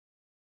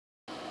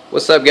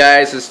What's up,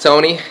 guys? It's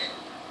Tony.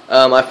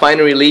 I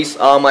finally released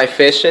all my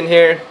fish in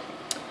here.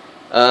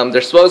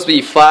 There's supposed to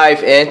be 4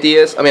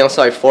 anthias.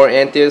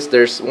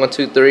 There's 1,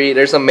 2, 3.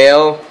 There's a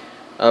male.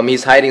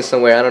 He's hiding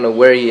somewhere. I don't know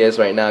where he is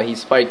right now.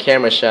 He's probably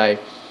camera shy.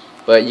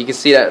 But you can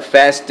see that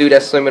fast dude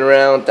that's swimming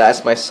around.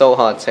 That's my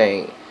sohal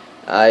tank.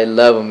 I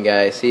love him,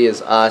 guys. He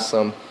is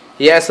awesome.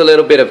 He has a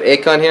little bit of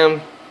ick on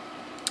him,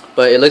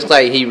 but it looks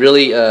like he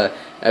really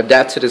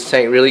adapted to this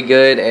tank really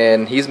good,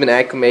 and he's been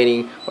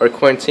acclimating or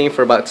quarantined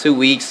for about 2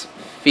 weeks,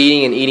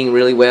 feeding and eating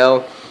really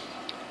well.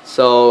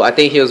 So I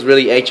think he was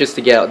really anxious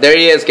to get out. There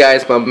he is,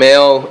 guys, my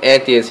male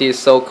anthias. He is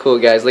so cool,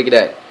 guys. Look at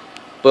that.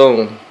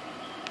 Boom.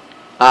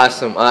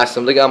 Awesome,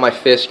 awesome. Look at all my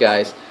fish,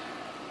 guys.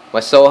 My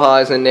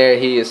sohal is in there.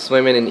 He is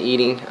swimming and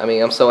eating. I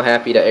mean, I'm so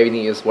happy that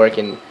everything is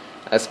working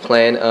as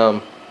planned.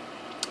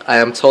 I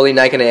am totally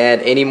not going to add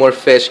any more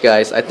fish,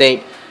 guys. I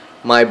think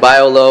my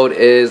bio load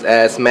is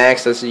as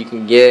max as you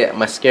can get.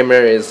 My skimmer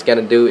is going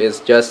to do its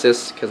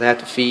justice because I have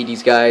to feed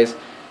these guys.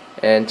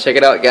 And check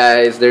it out,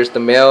 guys. There's the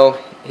male.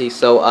 He's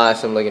so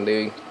awesome looking,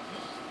 dude.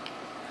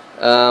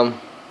 My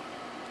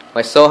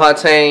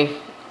sohal tank,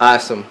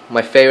 awesome.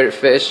 My favorite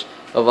fish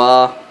of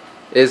all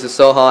is the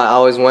sohal. I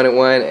always wanted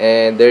one,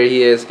 and there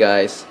he is,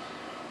 guys.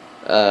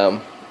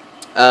 When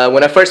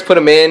I first put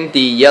him in, the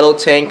yellow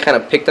tank kind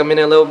of picked him in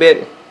a little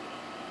bit.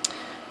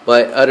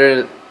 But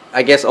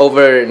I guess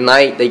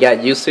overnight they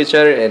got used to each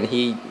other, and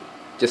he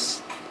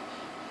just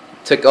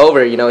took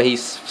over. You know,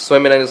 he's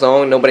swimming on his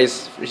own.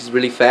 He's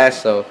really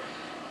fast, so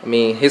I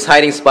mean, his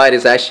hiding spot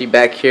is actually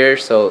back here,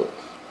 so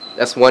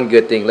that's one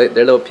good thing. They're a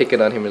little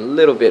picking on him a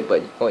little bit,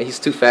 but he's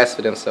too fast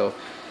for them, so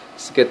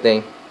it's a good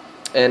thing.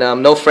 And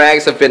no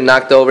frags have been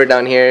knocked over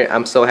down here.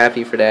 I'm so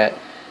happy for that.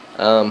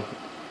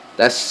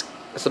 That's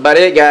about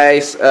it,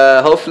 guys.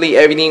 Hopefully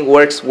everything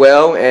works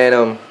well,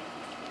 and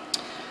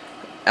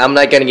I'm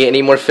not gonna get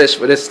any more fish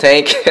for this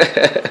tank.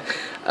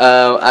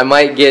 I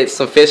might get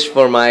some fish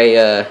for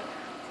my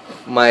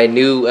my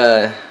new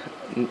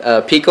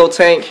Pico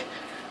tank,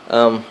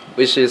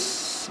 which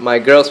is my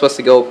girl's supposed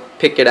to go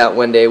pick it out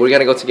one day. We're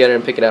gonna go together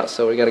and pick it out,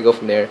 so we're gonna go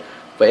from there.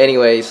 But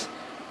anyways,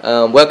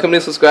 welcome new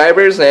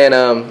subscribers,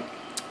 and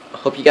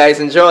hope you guys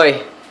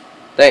enjoy.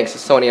 Thanks.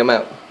 It's Tony. I'm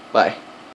out. Bye.